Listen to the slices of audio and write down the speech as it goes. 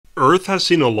Earth has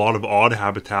seen a lot of odd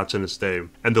habitats in its day,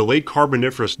 and the Late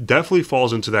Carboniferous definitely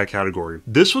falls into that category.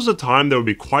 This was a time that would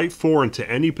be quite foreign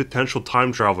to any potential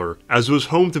time traveler, as it was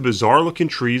home to bizarre looking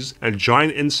trees and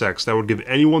giant insects that would give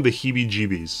anyone the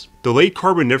heebie-jeebies. The Late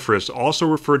Carboniferous, also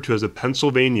referred to as the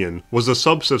Pennsylvanian, was a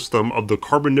subsystem of the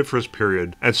Carboniferous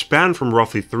period and spanned from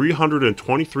roughly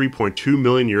 323.2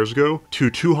 million years ago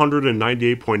to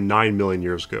 298.9 million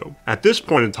years ago. At this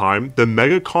point in time, the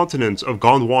megacontinents of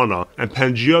Gondwana and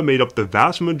Pangaea made up the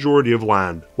vast majority of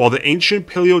land, while the ancient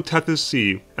Paleotethys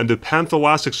Sea and the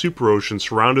Panthelastic superocean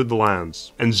surrounded the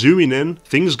lands. And zooming in,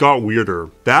 things got weirder.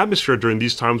 The atmosphere during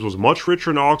these times was much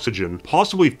richer in oxygen,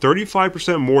 possibly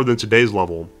 35% more than today's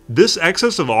level. This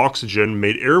excess of oxygen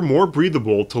made air more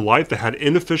breathable to life that had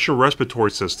inefficient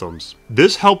respiratory systems.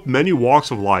 This helped many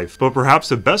walks of life, but perhaps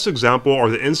the best example are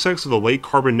the insects of the Late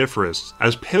Carboniferous,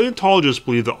 as paleontologists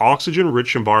believe the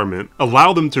oxygen-rich environment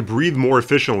allowed them to breathe more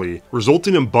efficiently,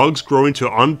 resulting in bugs growing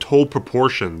to untold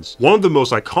proportions. One of the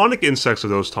most iconic insects of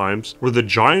those times were the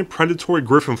giant predatory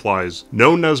griffon flies,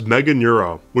 known as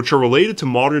Meganeura, which are related to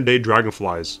modern-day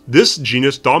dragonflies. This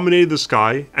genus dominated the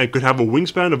sky and could have a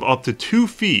wingspan of up to 2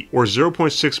 feet or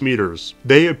 0.6 meters.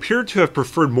 They appear to have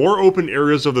preferred more open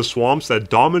areas of the swamps that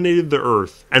dominated the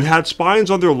earth, and had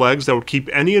spines on their legs that would keep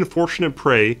any unfortunate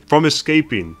prey from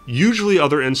escaping, usually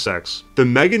other insects. The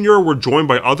Meganeura were joined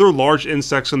by other large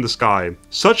insects in the sky,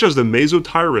 such as the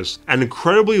Mesotyrus, an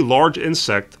incredibly large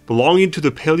insect belonging to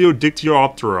the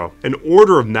Paleodictyoptera, an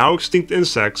order of now extinct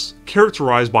insects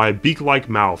characterized by a beak-like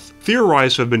mouth,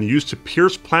 theorized to have been used to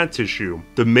pierce plant tissue.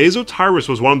 The Mesotyrus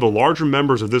was one of the larger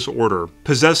members of this order,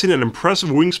 possessing an impressive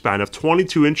wingspan of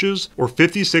 22 inches or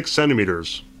 56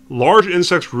 centimeters. Large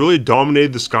insects really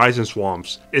dominated the skies and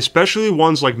swamps, especially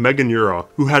ones like Meganeura,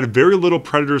 who had very little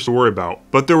predators to worry about,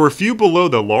 but there were few below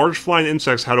that large flying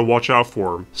insects had to watch out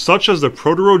for, such as the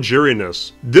Protaro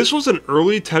Jirinus. This was an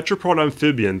early tetrapod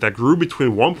amphibian that grew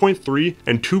between 1.3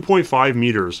 and 2.5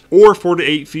 meters, or 4 to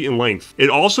 8 feet in length. It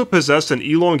also possessed an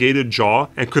elongated jaw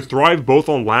and could thrive both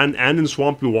on land and in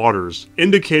swampy waters,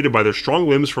 indicated by their strong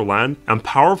limbs for land and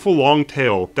powerful long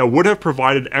tail that would have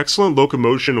provided excellent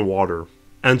locomotion in water.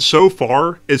 And so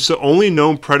far, it's the only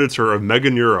known predator of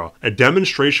Meganeura, a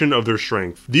demonstration of their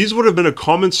strength. These would have been a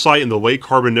common sight in the Late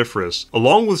Carboniferous,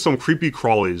 along with some creepy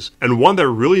crawlies, and one that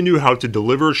really knew how to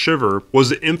deliver a shiver was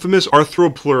the infamous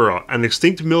Arthropleura, an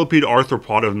extinct millipede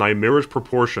arthropod of nightmarish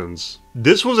proportions.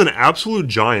 This was an absolute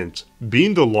giant,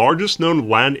 being the largest known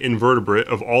land invertebrate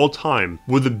of all time,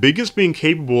 with the biggest being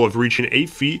capable of reaching 8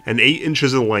 feet and 8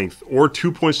 inches in length, or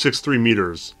 2.63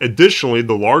 meters. Additionally,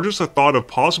 the largest are thought of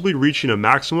possibly reaching a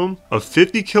maximum of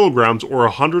 50 kilograms or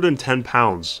 110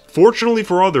 pounds. Fortunately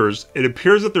for others, it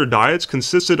appears that their diets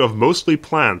consisted of mostly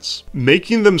plants,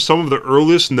 making them some of the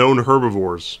earliest known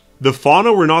herbivores. The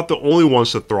fauna were not the only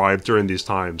ones to thrive during these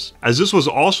times, as this was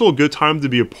also a good time to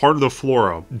be a part of the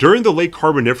flora. During the Late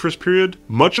Carboniferous period,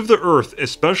 much of the earth,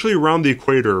 especially around the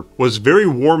equator, was very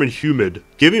warm and humid,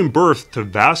 giving birth to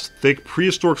vast, thick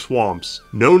prehistoric swamps,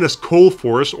 known as coal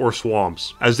forests or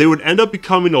swamps, as they would end up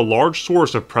becoming a large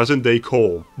source of present-day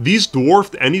coal. These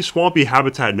dwarfed any swampy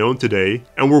habitat known today,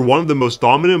 and were one of the most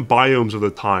dominant biomes of the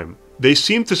time. They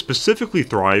seemed to specifically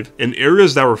thrive in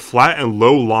areas that were flat and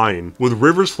low-lying, with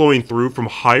rivers flowing through from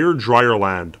higher, drier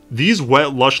land. These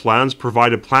wet, lush lands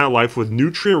provided plant life with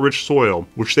nutrient-rich soil,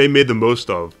 which they made the most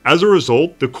of. As a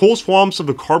result, the coal swamps of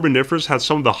the Carboniferous had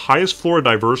some of the highest flora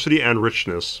diversity and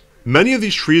richness. Many of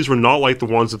these trees were not like the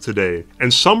ones of today,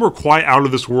 and some were quite out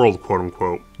of this world,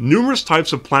 quote-unquote. Numerous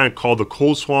types of plant called the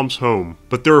coal swamps home,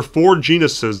 but there are 4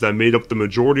 genuses that made up the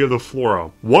majority of the flora,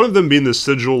 one of them being the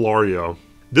Sigillularia.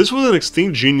 This was an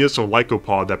extinct genus of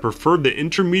lycopod that preferred the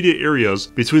intermediate areas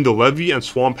between the levee and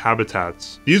swamp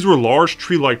habitats. These were large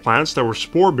tree-like plants that were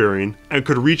spore-bearing and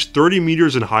could reach 30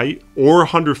 meters in height or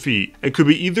 100 feet, and could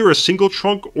be either a single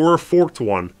trunk or a forked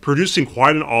one, producing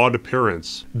quite an odd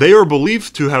appearance. They are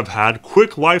believed to have had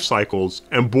quick life cycles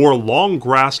and bore long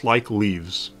grass-like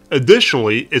leaves.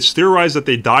 Additionally, it's theorized that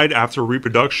they died after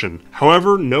reproduction.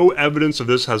 However, no evidence of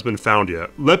this has been found yet.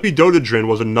 Lepidotrin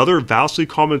was another vastly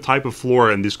common type of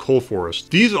flora in these coal forests.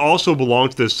 These also belong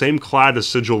to the same clade as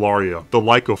Sigillularia, the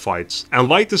lycophytes, and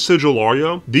like the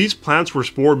Sigillularia, these plants were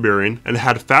spore-bearing and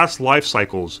had fast life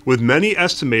cycles, with many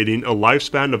estimating a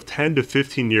lifespan of 10 to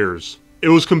 15 years. It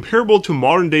was comparable to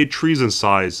modern day trees in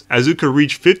size, as it could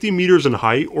reach 50 meters in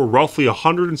height or roughly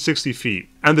 160 feet.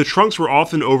 And the trunks were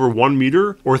often over 1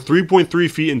 meter or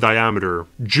 3.3 feet in diameter.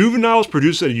 Juveniles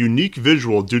produce a unique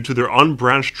visual due to their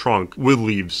unbranched trunk with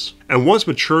leaves, and once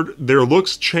matured, their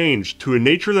looks changed to a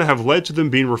nature that have led to them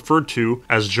being referred to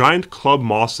as giant club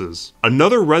mosses.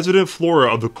 Another resident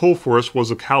flora of the coal forest was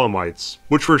the Calamites,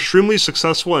 which were extremely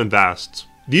successful and vast.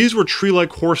 These were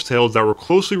tree-like horsetails that were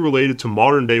closely related to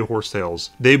modern-day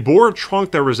horsetails. They bore a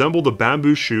trunk that resembled a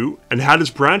bamboo shoot and had its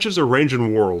branches arranged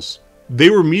in whorls. They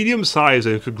were medium-sized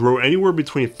and could grow anywhere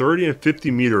between 30 and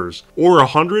 50 meters, or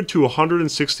 100 to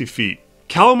 160 feet.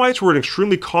 Calamites were an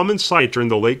extremely common sight during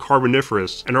the Late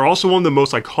Carboniferous, and are also one of the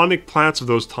most iconic plants of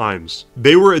those times.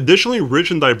 They were additionally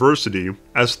rich in diversity,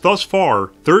 as thus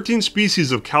far, 13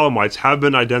 species of Calamites have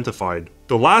been identified.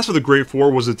 The last of the Great Four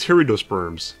was the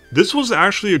Tyranosperms. This was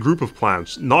actually a group of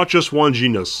plants, not just one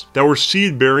genus, that were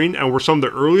seed-bearing and were some of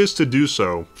the earliest to do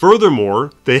so.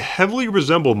 Furthermore, they heavily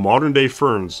resembled modern-day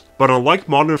ferns, but unlike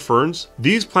modern ferns,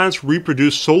 these plants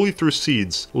reproduce solely through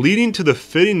seeds, leading to the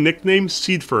fitting nickname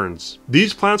seed ferns.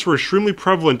 These plants were extremely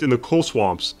prevalent in the coal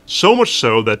swamps, so much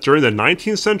so that during the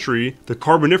 19th century, the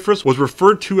Carboniferous was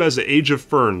referred to as the Age of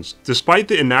Ferns, despite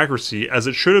the inaccuracy, as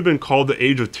it should have been called the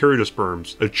Age of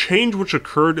Tyranosperms, a change which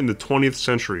occurred in the 20th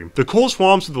century. The coal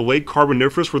swamps of the Late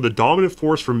Carboniferous were the dominant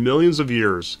force for millions of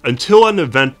years, until an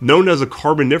event known as the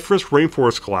Carboniferous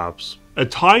Rainforest Collapse. A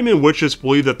time in which it's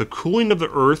believed that the cooling of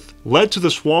the earth led to the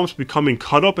swamps becoming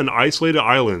cut up and isolated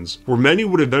islands, where many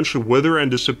would eventually wither and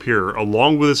disappear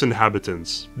along with its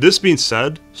inhabitants. This being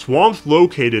said, swamps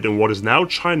located in what is now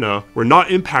China were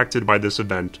not impacted by this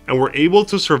event, and were able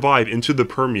to survive into the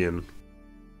Permian.